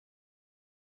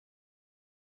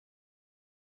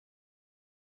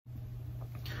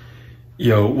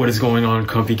Yo, what is going on,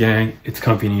 Comfy Gang? It's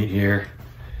Comfy NEET here.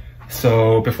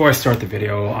 So before I start the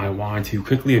video, I want to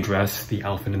quickly address the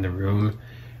elephant in the room.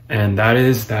 And that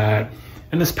is that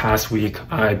in this past week,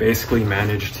 I basically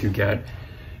managed to get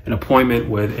an appointment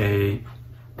with a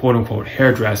quote-unquote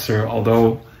hairdresser,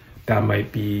 although that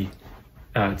might be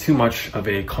too much of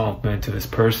a compliment to this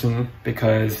person,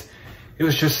 because it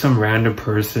was just some random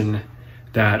person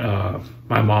that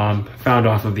my mom found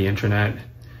off of the internet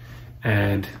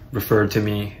and referred to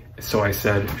me. So I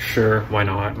said, sure, why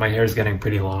not? My hair is getting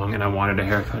pretty long and I wanted a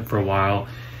haircut for a while.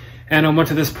 And I went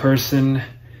to this person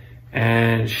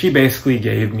and she basically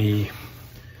gave me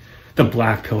the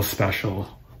black pill special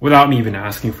without me even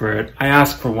asking for it. I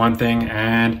asked for one thing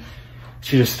and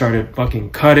she just started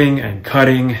fucking cutting and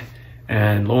cutting.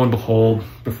 And lo and behold,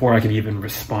 before I could even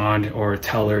respond or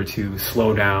tell her to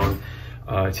slow down,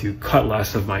 to cut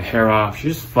less of my hair off, she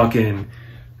just fucking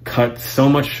cut so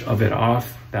much of it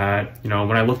off that, you know,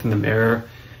 when I looked in the mirror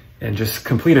and just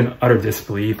complete and utter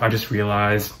disbelief, I just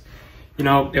realized, you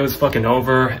know, it was fucking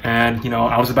over. And, you know,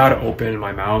 I was about to open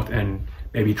my mouth and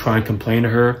maybe try and complain to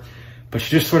her, but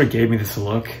she just sort of gave me this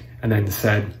look and then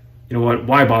said, you know what,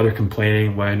 why bother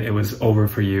complaining when it was over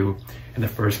for you in the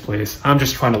first place? I'm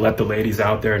just trying to let the ladies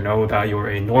out there know that you're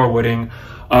a Norwooding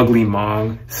ugly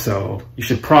mong, so you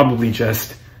should probably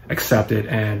just accept it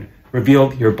and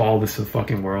reveal your baldness to the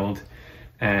fucking world.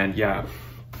 And yeah,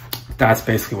 that's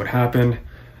basically what happened.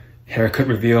 Haircut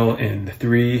reveal in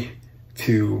 3,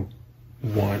 2,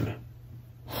 1.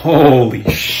 Holy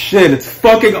shit, it's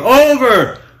fucking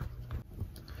over!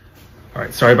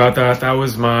 Alright, sorry about that. That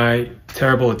was my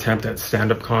terrible attempt at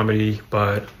stand-up comedy.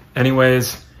 But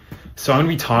anyways, so I'm gonna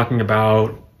be talking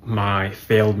about my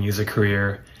failed music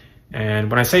career. And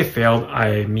when I say failed,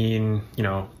 I mean, you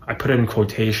know, I put it in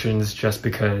quotations just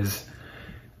because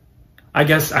I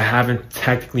guess I haven't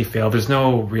technically failed. There's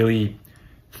no really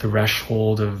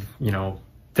threshold of, you know,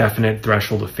 definite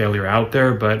threshold of failure out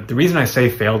there. But the reason I say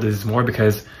failed is more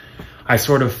because I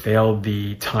sort of failed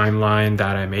the timeline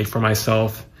that I made for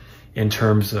myself in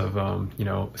terms of, you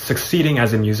know, succeeding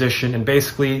as a musician. And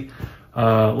basically,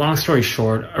 long story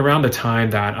short, around the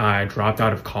time that I dropped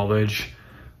out of college,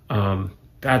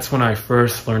 that's when I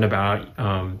first learned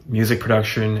about music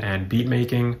production and beat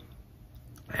making.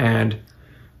 And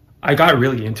I got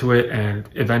really into it, and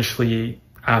eventually,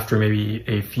 after maybe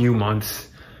a few months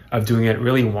of doing it,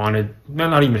 really wanted,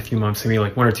 not even a few months, maybe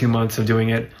like 1 or 2 months of doing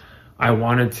it, I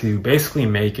wanted to basically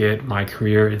make it my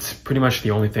career. It's pretty much the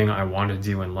only thing I wanted to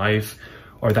do in life,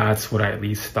 or that's what I at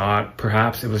least thought.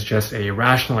 Perhaps it was just a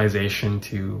rationalization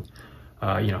to,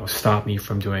 you know, stop me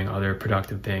from doing other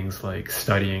productive things like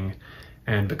studying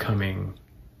and becoming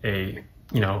a,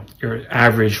 you know, your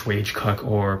average wage cuck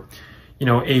or, you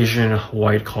know, Asian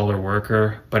white collar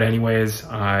worker. But anyways,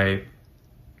 I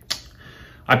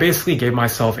basically gave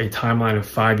myself a timeline of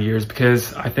 5 years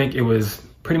because I think it was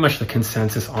pretty much the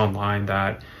consensus online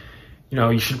that, you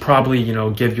know, you should probably, you know,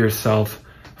 give yourself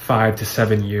 5 to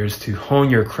 7 years to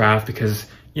hone your craft, because,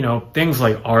 you know, things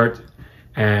like art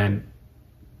and,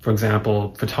 for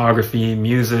example, photography,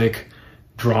 music,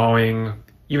 drawing,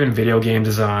 even video game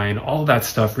design, all that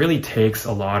stuff really takes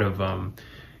a lot of,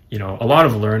 you know, a lot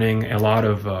of learning, a lot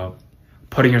of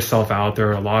putting yourself out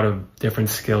there, a lot of different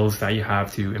skills that you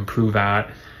have to improve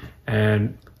at.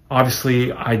 And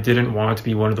obviously, I didn't want to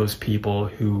be one of those people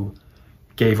who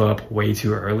gave up way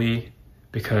too early,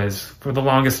 because for the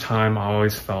longest time, I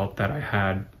always felt that I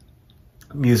had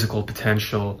musical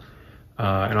potential,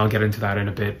 and I'll get into that in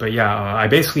a bit. But yeah, I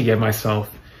basically gave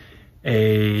myself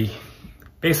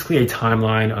basically a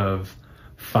timeline of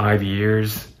 5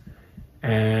 years.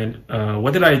 And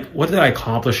what did I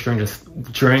accomplish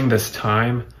during this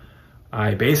time?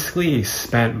 I basically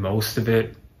spent most of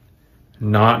it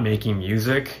not making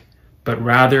music, but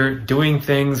rather doing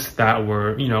things that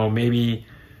were, you know, maybe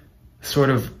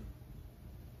sort of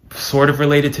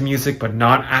related to music, but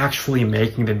not actually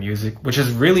making the music, which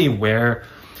is really where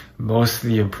most of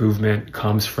the improvement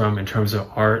comes from in terms of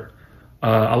art.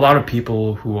 A lot of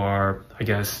people who are, I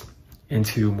guess,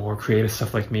 into more creative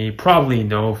stuff like me probably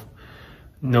know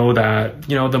that,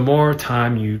 you know, the more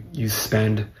time you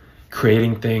spend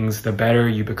creating things, the better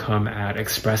you become at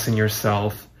expressing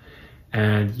yourself.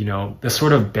 And, you know, the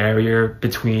sort of barrier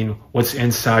between what's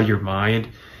inside your mind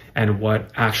and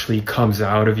what actually comes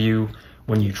out of you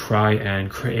when you try and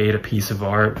create a piece of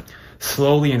art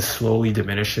slowly and slowly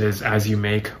diminishes as you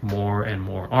make more and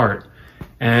more art.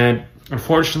 And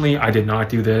unfortunately, I did not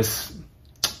do this.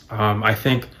 I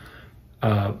think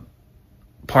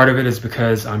part of it is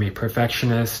because I'm a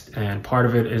perfectionist, and part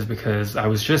of it is because I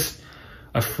was just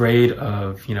afraid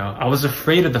of, you know, I was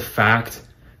afraid of the fact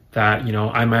that, you know,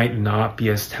 I might not be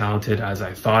as talented as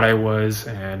I thought I was,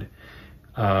 and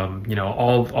you know,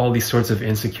 all these sorts of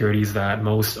insecurities that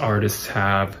most artists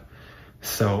have.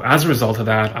 So as a result of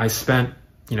that, I spent,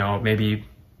 you know,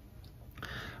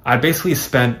 I basically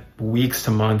spent weeks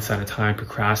to months at a time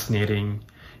procrastinating,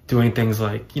 doing things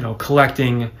like, you know,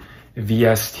 collecting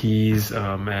VSTs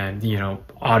and, you know,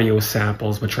 audio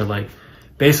samples, which are like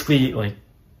basically like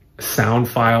sound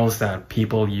files that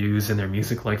people use in their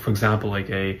music. Like, for example, like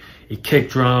a kick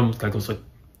drum that goes like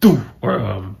doo,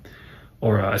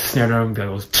 or a snare drum that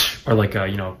goes tch, or like a,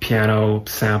 you know, piano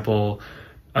sample.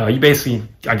 You basically,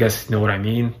 I guess, know what I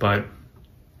mean. But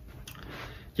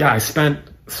yeah, I spent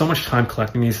so much time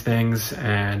collecting these things,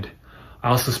 and I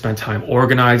also spent time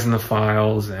organizing the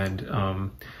files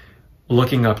and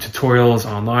looking up tutorials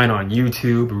online on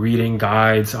YouTube, reading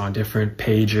guides on different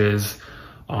pages,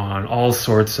 on all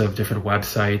sorts of different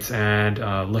websites, and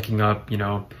looking up, you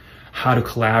know, how to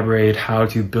collaborate, how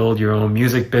to build your own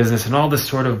music business, and all this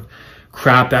sort of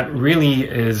crap that really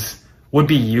would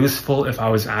be useful if I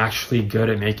was actually good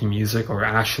at making music or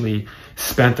actually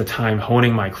spent the time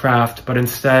honing my craft. But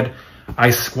instead, I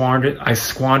squandered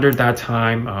that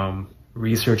time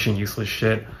researching useless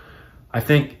shit. I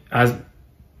think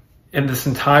in this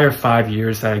entire 5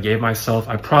 years that I gave myself,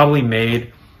 I probably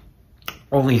made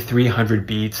only 300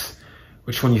 beats,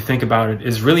 which when you think about it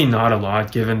is really not a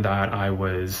lot, given that I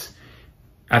was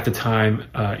at the time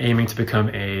aiming to become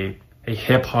a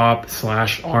hip hop /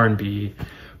 R&B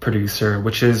producer,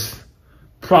 which is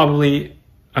probably,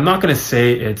 I'm not going to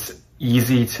say it's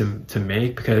easy to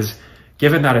make, because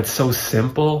given that it's so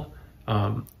simple,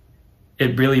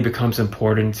 it really becomes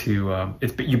important to,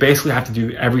 you basically have to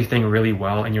do everything really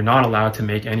well, and you're not allowed to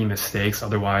make any mistakes.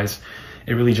 Otherwise,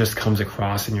 it really just comes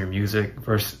across in your music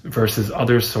versus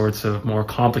other sorts of more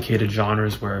complicated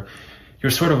genres where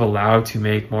you're sort of allowed to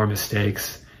make more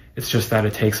mistakes. It's just that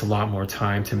it takes a lot more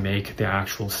time to make the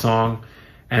actual song.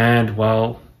 And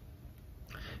well,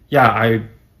 yeah,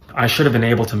 I should have been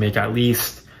able to make at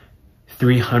least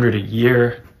 300 a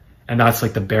year, and that's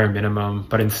like the bare minimum,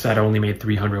 but instead I only made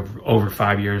 300 over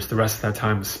 5 years. The rest of that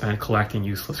time was spent collecting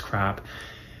useless crap.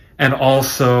 And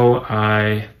also,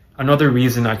 another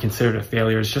reason I considered it a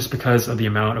failure is just because of the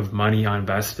amount of money I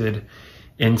invested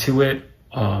into it.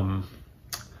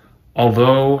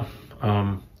 Although,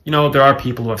 you know, there are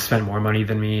people who have spent more money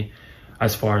than me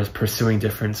as far as pursuing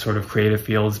different sort of creative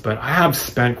fields, but I have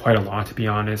spent quite a lot, to be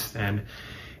honest, and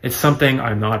it's something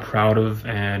I'm not proud of.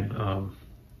 And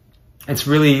it's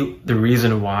really the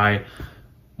reason why,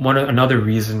 another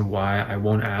reason why I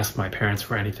won't ask my parents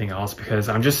for anything else, because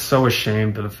I'm just so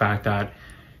ashamed of the fact that,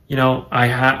 you know,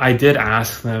 I did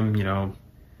ask them, you know,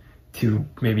 to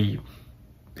maybe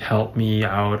help me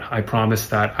out. I promised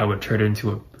that I would turn it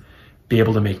into be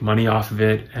able to make money off of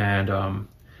it, and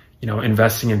you know,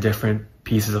 investing in different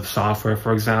pieces of software,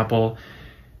 for example.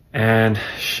 And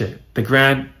shit,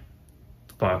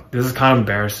 fuck, this is kind of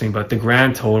embarrassing, but the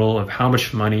grand total of how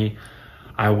much money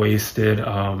I wasted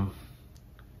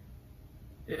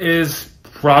is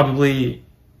probably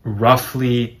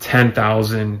roughly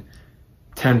 10,000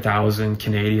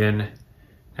 Canadian,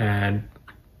 and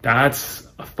that's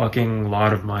a fucking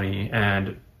lot of money.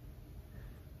 And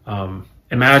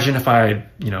imagine if I,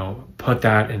 you know, put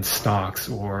that in stocks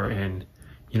or in,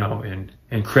 you know,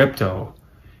 in crypto,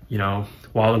 you know,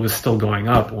 while it was still going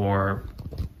up, or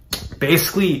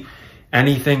basically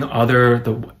anything other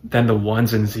than the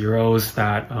ones and zeros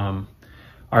that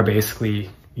are basically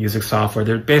music software.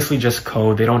 They're basically just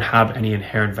code. They don't have any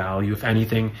inherent value. If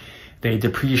anything, they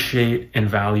depreciate in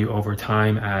value over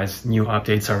time as new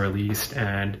updates are released.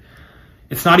 And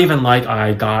it's not even like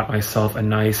I got myself a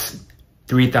nice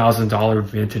 $3,000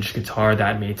 vintage guitar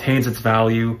that maintains its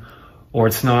value, or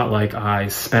it's not like I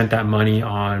spent that money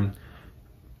on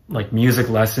like music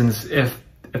lessons. If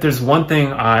there's one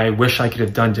thing I wish I could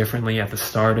have done differently at the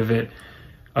start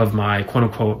of my quote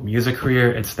unquote music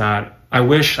career, it's that I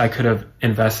wish I could have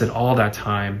invested all that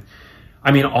time,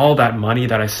 all that money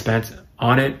that I spent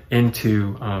on it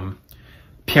into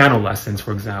piano lessons,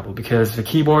 for example, because the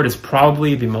keyboard is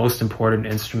probably the most important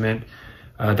instrument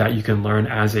that you can learn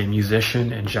as a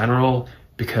musician in general,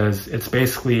 because it's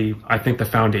basically, I think, the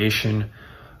foundation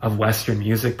of Western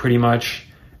music pretty much.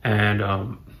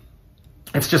 And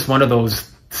it's just one of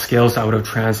those skills that would have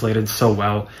translated so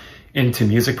well into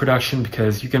music production,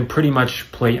 because you can pretty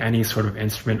much play any sort of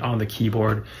instrument on the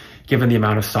keyboard given the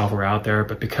amount of software out there.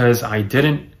 But because I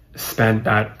didn't spend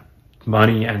that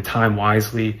money and time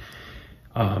wisely,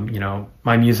 you know,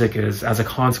 my music is, as a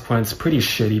consequence, pretty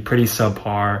shitty, pretty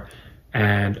subpar.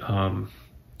 And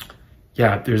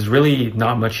yeah, there's really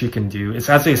not much you can do. It's,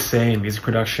 as they say in music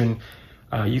production,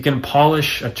 You can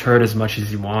polish a turd as much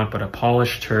as you want, but a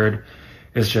polished turd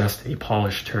is just a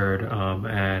polished turd.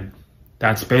 And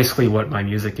that's basically what my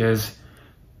music is.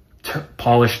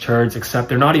 Polished turds, except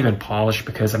they're not even polished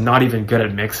because I'm not even good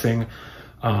at mixing.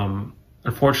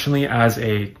 Unfortunately, as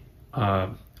a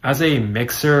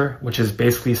mixer, which is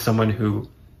basically someone who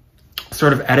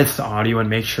sort of edits the audio and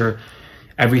makes sure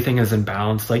everything is in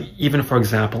balance. Like even for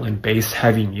example, in bass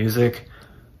heavy music,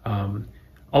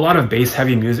 a lot of bass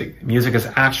heavy music is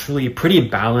actually pretty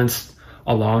balanced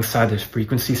alongside the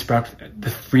frequency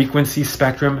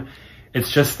spectrum.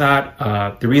 It's just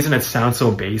that the reason it sounds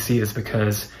so bassy is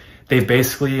because they've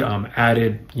basically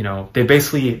they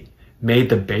basically made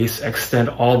the bass extend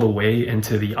all the way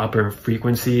into the upper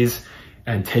frequencies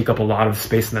and take up a lot of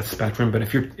space in that spectrum. But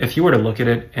if you were to look at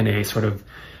it in a sort of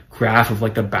graph of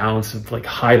like the balance of like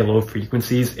high to low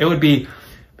frequencies, it would be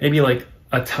maybe like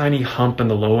a tiny hump in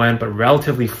the low end, but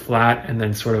relatively flat and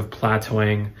then sort of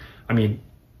plateauing. I mean,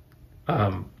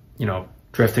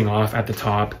 drifting off at the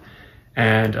top.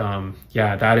 And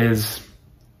yeah, that is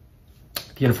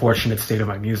the unfortunate state of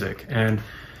my music. And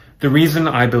the reason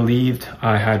I believed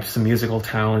I had some musical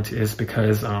talent is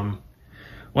because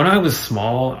when I was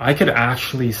small, I could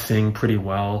actually sing pretty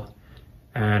well.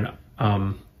 And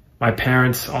my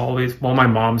parents always, well, my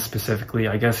mom specifically,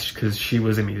 I guess because she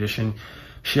was a musician,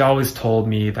 she always told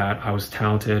me that I was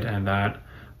talented and that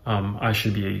I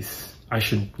should,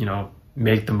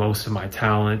 make the most of my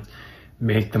talent,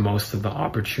 make the most of the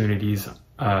opportunities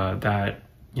that,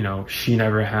 she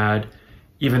never had,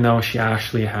 even though she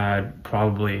actually had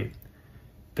probably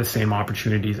the same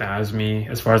opportunities as me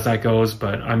as far as that goes.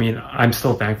 But I mean, I'm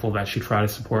still thankful that she tried to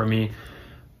support me.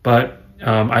 But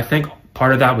I think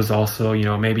part of that was also,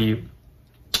 maybe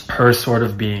her sort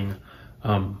of being,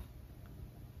 I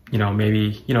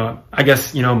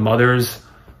guess, mothers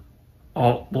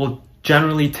will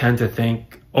generally tend to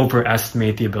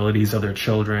overestimate the abilities of their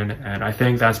children. And I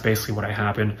think that's basically what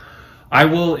happened. I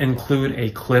will include a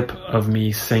clip of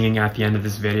me singing at the end of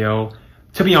this video.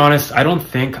 To be honest, I don't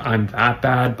think I'm that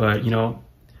bad, but,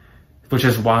 which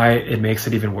is why it makes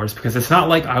it even worse, because it's not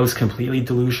like I was completely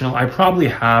delusional. I probably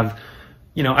have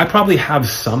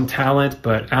some talent,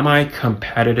 but am I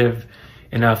competitive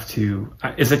enough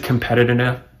is it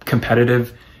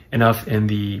competitive enough in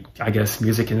the, I guess,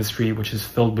 music industry, which is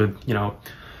filled with,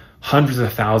 hundreds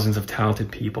of thousands of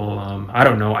talented people? I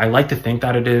don't know. I like to think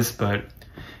that it is, but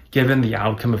given the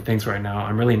outcome of things right now,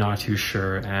 I'm really not too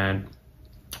sure. And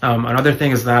another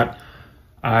thing is that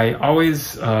I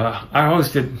always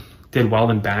did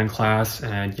well in band class,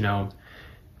 and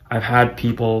I've had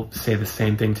people say the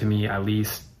same thing to me, at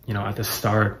least at the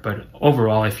start. But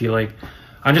overall, I feel like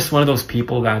I'm just one of those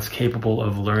people that's capable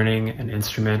of learning an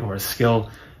instrument or a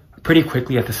skill pretty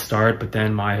quickly at the start, but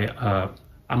then my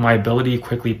ability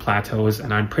quickly plateaus,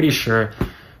 and I'm pretty sure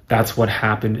that's what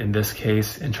happened in this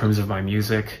case in terms of my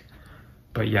music.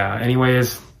 But yeah,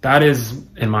 anyways, that is,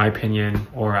 in my opinion,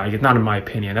 or not in my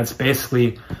opinion, that's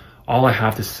basically all I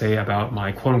have to say about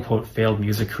my quote-unquote failed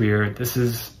music career. This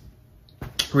is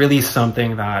really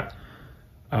something that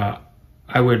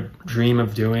I would dream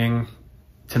of doing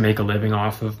to make a living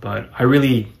off of, but I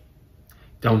really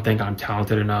don't think I'm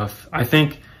talented enough. I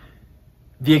think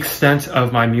the extent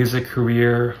of my music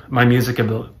career, my music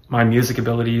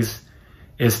abilities,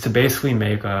 is to basically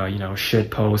make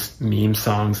shit post meme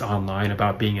songs online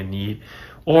about being a NEET,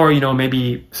 or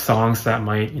maybe songs that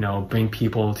might bring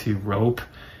people to rope,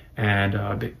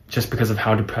 and just because of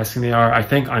how depressing they are. I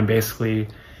think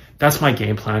that's my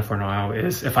game plan for now,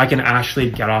 is if I can actually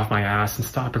get off my ass and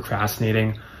stop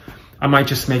procrastinating, I might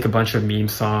just make a bunch of meme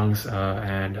songs,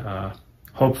 and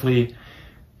hopefully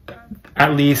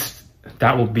at least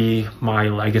that will be my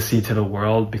legacy to the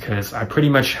world, because I pretty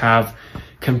much have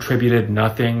contributed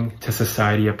nothing to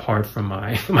society apart from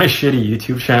my shitty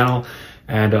YouTube channel.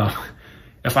 And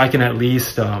if I can at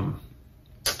least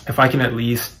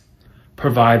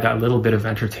provide that little bit of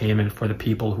entertainment for the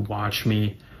people who watch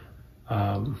me,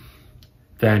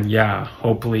 then yeah,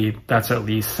 hopefully that's at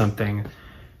least something.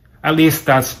 At least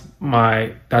that's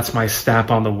my stamp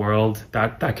on the world.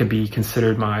 That could be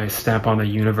considered my stamp on the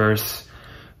universe,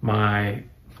 I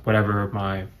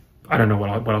don't know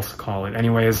what else to call it.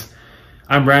 Anyways,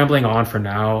 I'm rambling on for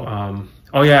now.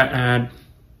 Oh yeah, and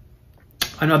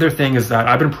another thing is that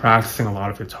I've been practicing a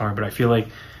lot of guitar, but I feel like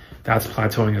that's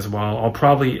plateauing as well. I'll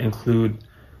probably include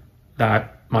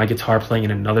my guitar playing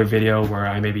in another video where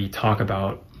I maybe talk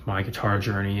about my guitar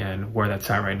journey and where that's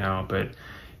at right now. But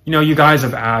you guys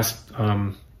have asked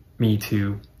me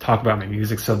to talk about my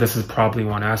music, so this is probably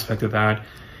one aspect of that.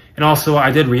 And also,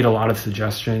 I did read a lot of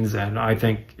suggestions, and I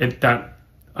think that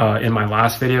in my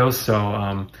last video,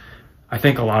 so I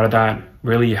think a lot of that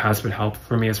really has been helpful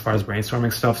for me as far as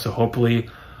brainstorming stuff. So hopefully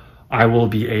I will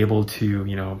be able to,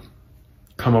 you know,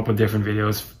 come up with different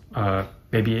videos,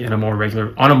 maybe on a more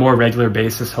regular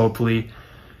basis, hopefully.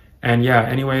 And yeah,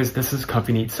 anyways, this is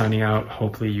Comfy Neat signing out.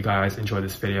 Hopefully you guys enjoy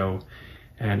this video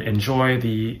and enjoy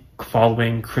the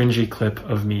following cringy clip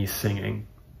of me singing.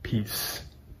 Peace.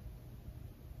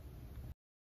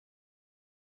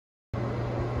 Na,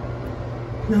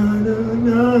 na,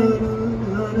 na,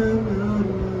 na, na, na,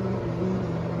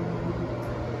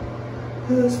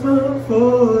 does my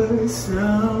voice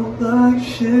sound like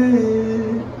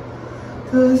shit?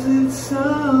 Does it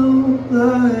sound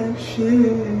like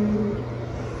shit?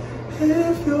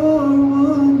 If you're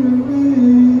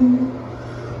wondering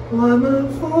why my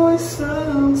voice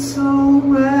sounds so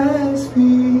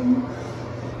raspy,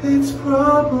 it's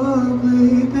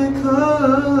probably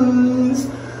because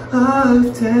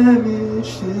I've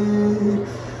damaged it,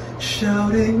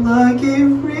 shouting like a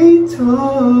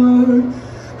retard,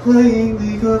 playing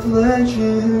League of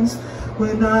Legends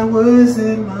when I was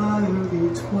in my early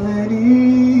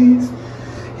 20s.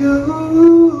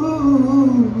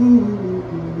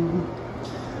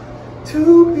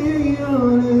 To be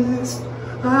honest,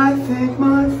 I think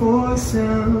my voice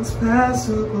sounds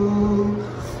passable,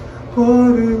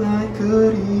 borderline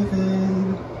good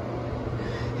even.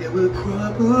 It would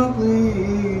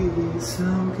probably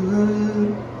sound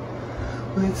good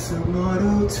with some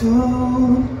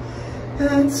auto-tune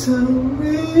and some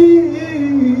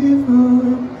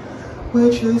reverb,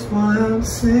 which is why I'm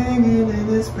singing in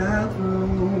this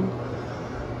bathroom.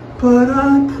 But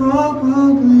I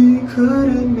probably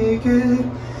couldn't make it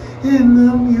in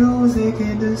the music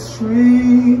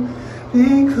industry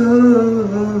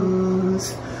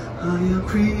because I am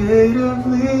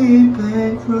creatively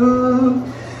bankrupt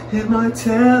and my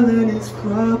talent is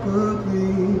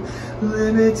probably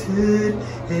limited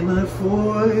and my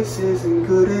voice isn't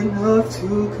good enough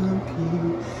to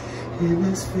compete in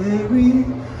this very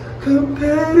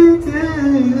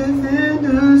competitive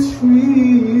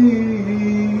industry.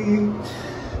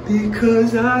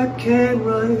 Because I can't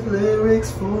write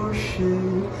lyrics for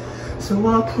shit, so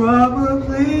I'll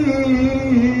probably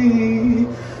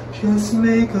just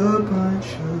make a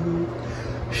bunch of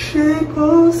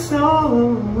shitpost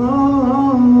songs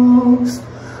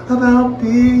about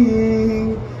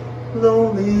being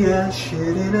lonely as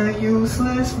shit and a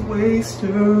useless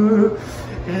waster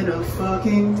and a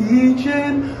fucking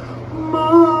degen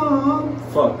mom.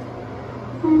 Fuck.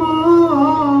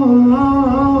 Mom.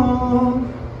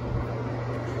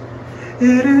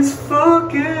 It is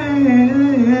fucking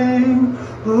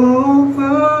over.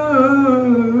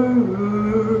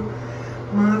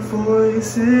 My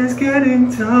voice is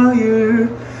getting tired,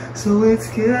 so it's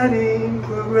getting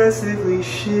progressively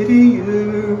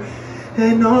shittier.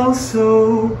 And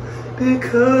also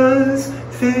because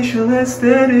facial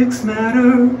aesthetics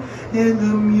matter in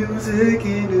the music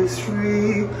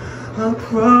industry, I'll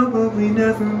probably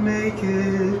never make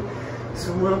it,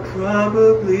 so I'll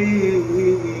probably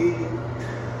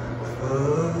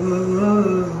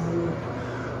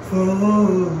for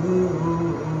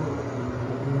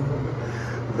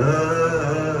love.